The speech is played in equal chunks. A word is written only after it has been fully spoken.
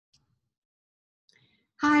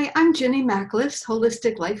Hi, I'm Jenny Macklis,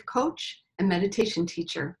 Holistic Life Coach and Meditation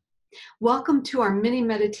Teacher. Welcome to our mini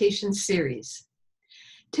meditation series.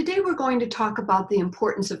 Today we're going to talk about the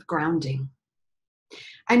importance of grounding.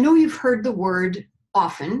 I know you've heard the word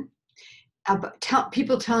often, about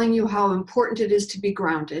people telling you how important it is to be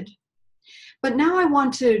grounded, but now I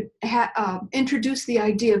want to introduce the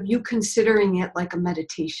idea of you considering it like a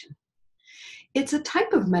meditation. It's a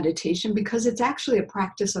type of meditation because it's actually a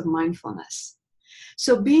practice of mindfulness.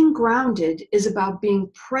 So being grounded is about being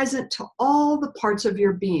present to all the parts of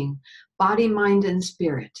your being, body, mind, and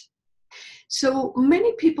spirit. So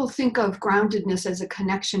many people think of groundedness as a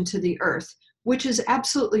connection to the earth, which is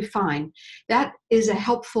absolutely fine. That is a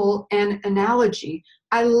helpful analogy.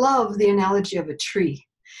 I love the analogy of a tree.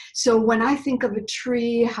 So when I think of a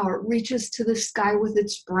tree, how it reaches to the sky with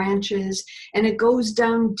its branches, and it goes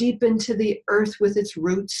down deep into the earth with its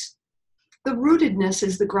roots, the rootedness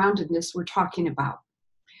is the groundedness we're talking about.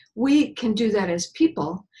 We can do that as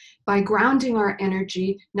people by grounding our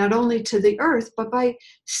energy not only to the earth, but by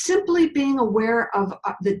simply being aware of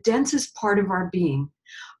the densest part of our being.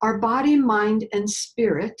 Our body, mind, and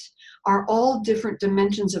spirit are all different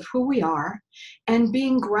dimensions of who we are, and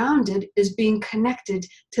being grounded is being connected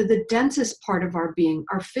to the densest part of our being,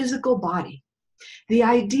 our physical body. The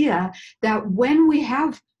idea that when we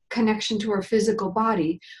have connection to our physical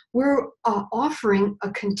body, we're offering a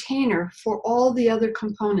container for all the other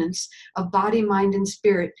components of body, mind, and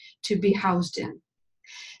spirit to be housed in.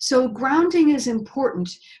 So grounding is important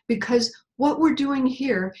because what we're doing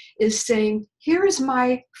here is saying, here is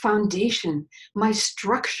my foundation, my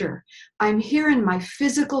structure. I'm here in my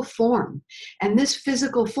physical form, and this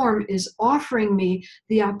physical form is offering me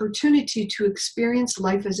the opportunity to experience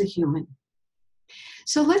life as a human.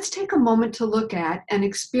 So let's take a moment to look at and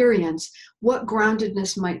experience what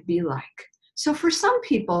groundedness might be like. So for some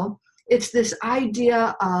people, it's this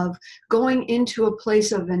idea of going into a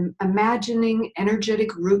place of imagining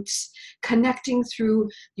energetic roots, connecting through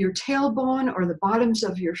your tailbone or the bottoms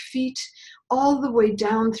of your feet, all the way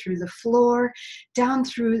down through the floor, down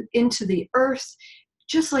through into the earth,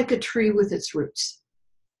 just like a tree with its roots.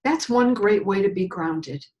 That's one great way to be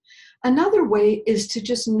grounded. Another way is to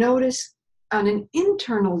just notice on an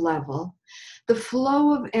internal level the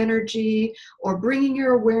flow of energy, or bringing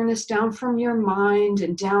your awareness down from your mind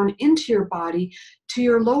and down into your body to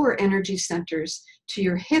your lower energy centers, to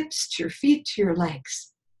your hips, to your feet, to your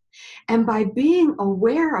legs. And by being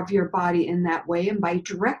aware of your body in that way and by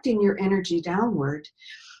directing your energy downward,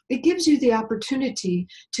 it gives you the opportunity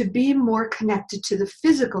to be more connected to the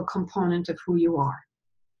physical component of who you are.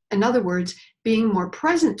 In other words, being more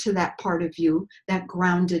present to that part of you, that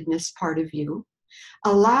groundedness part of you,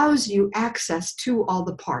 allows you access to all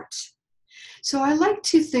the parts. So I like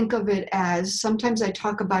to think of it as, sometimes I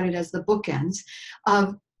talk about it as the bookends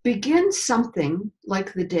of begin something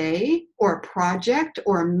like the day or a project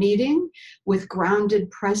or a meeting with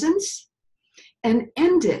grounded presence, and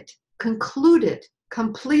end it, conclude it,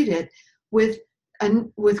 complete it with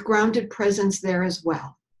grounded presence there as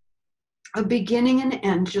well. A beginning and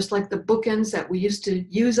end, just like the bookends that we used to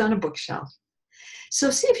use on a bookshelf. So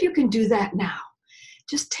see if you can do that now.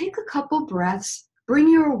 Just take a couple breaths, bring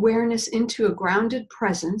your awareness into a grounded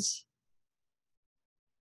presence.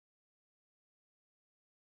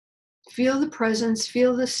 Feel the presence,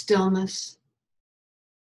 feel the stillness.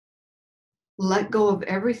 Let go of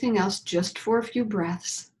everything else just for a few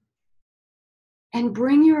breaths. And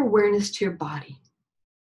bring your awareness to your body.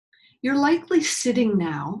 You're likely sitting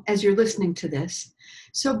now as you're listening to this.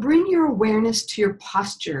 So bring your awareness to your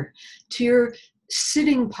posture, to your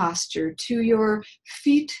sitting posture, to your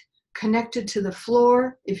feet connected to the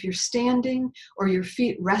floor if you're standing, or your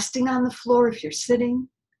feet resting on the floor if you're sitting,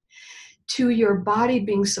 to your body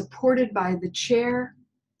being supported by the chair,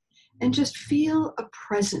 and just feel a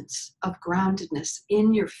presence of groundedness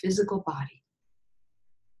in your physical body.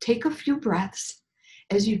 Take a few breaths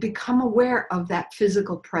as you become aware of that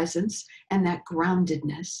physical presence and that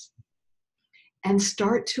groundedness, and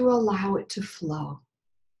start to allow it to flow,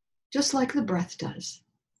 just like the breath does.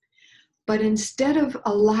 But instead of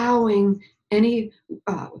allowing any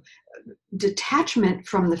detachment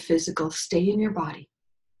from the physical, stay in your body.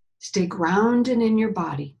 Stay grounded in your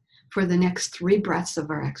body for the next 3 breaths of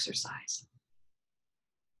our exercise.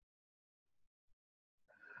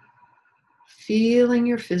 Feeling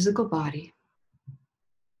your physical body.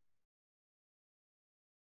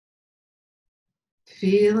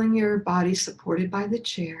 Feeling your body supported by the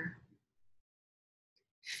chair.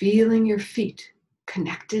 Feeling your feet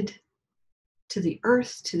connected to the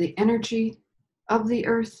earth, to the energy of the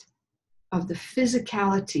earth, of the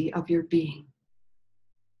physicality of your being.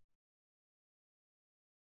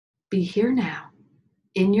 Be here now,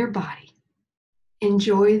 in your body.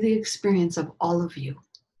 Enjoy the experience of all of you.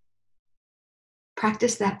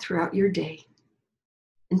 Practice that throughout your day.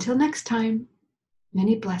 Until next time,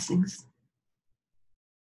 many blessings.